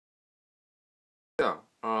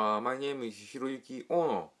My name is Hiroyuki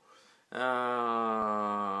Ono,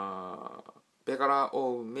 Beccara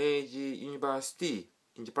of Meiji University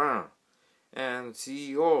in Japan, and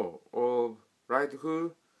CEO of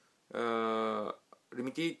Rightful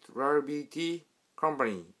Limited Liability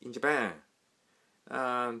Company in Japan.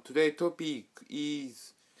 Today's topic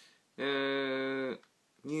is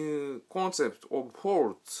new concept of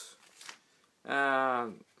faults.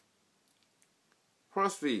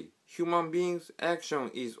 Firstly, human beings' action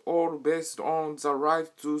is all based on the right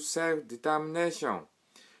to self-determination.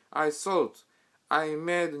 I thought I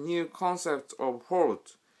made new concept of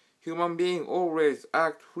fault. Human beings always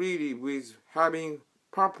act freely with having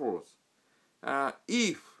purpose.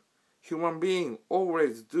 If human beings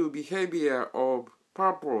always do behavior of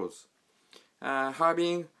purpose,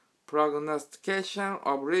 having prognostication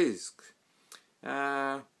of risk,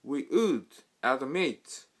 we would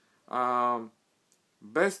admit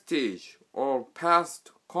vestige of past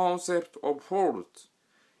concept of fault.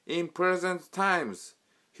 In present times,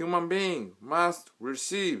 human beings must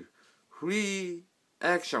receive free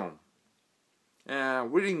action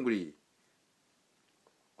willingly.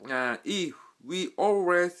 If we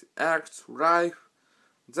always act life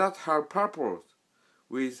that have purpose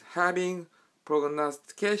with having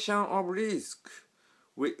prognostication of risk,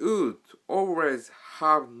 we would always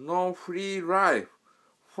have no free life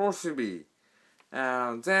forcibly.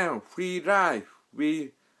 Then free life will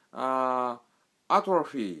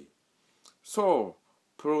atrophy. So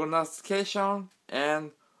prognostication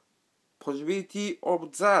and possibility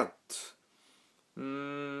of that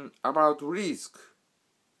about risk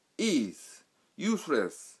is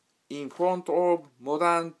useless in front of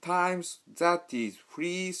modern times, that is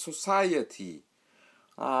free society.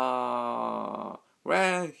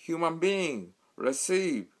 When human beings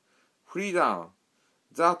receive freedom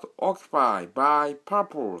that occupied by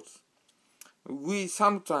purpose, we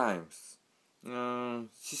sometimes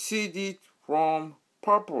seceded from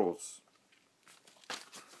purpose.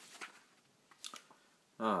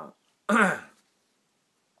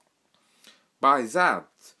 By that,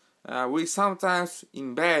 we sometimes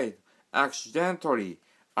invade accidentally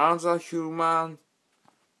other human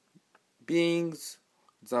beings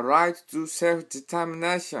the right to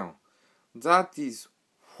self-determination. That is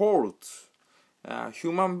fault.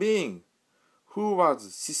 Human being who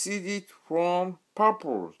was seceded from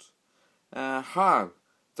purpose have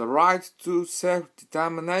the right to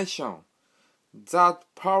self-determination. That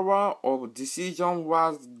power of decision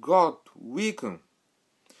was got weakened.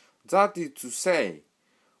 That is to say,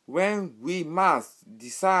 when we must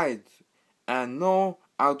decide and no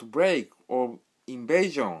outbreak of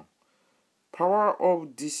invasion, power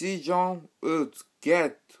of decision would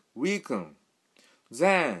get weakened.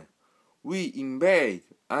 Then we invade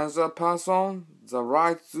another person the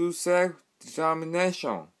right to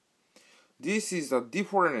self-determination. This is the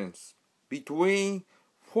difference between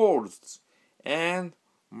fault and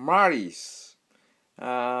malice.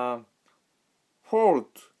 Fault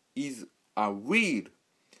is a will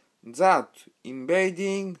that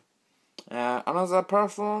invading another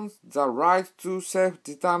person's the right to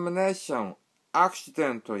self-determination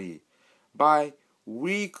accidentally by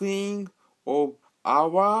weakening of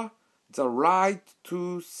our the right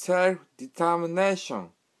to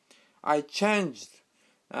self-determination. I changed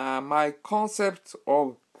my concept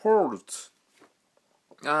of fault.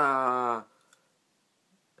 Now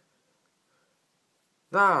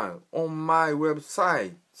on my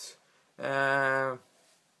website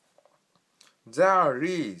there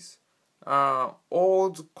is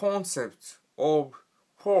old concept of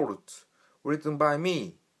fault written by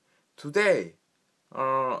me. Today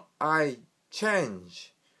I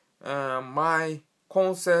change my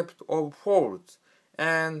concept of fault,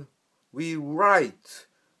 and we write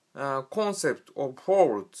concept of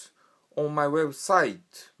fault on my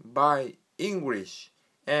website by English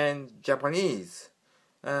and Japanese.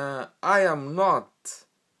 I am not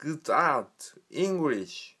good at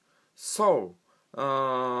English, so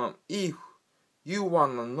if you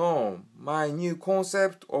wanna know my new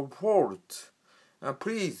concept of fault,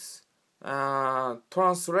 please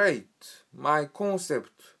translate my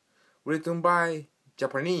concept written by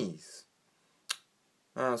Japanese.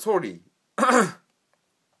 Sorry.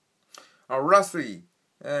 Lastly,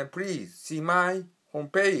 please see my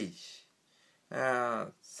homepage.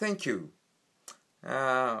 Thank you.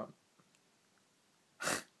 Have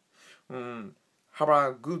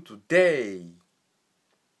a good day.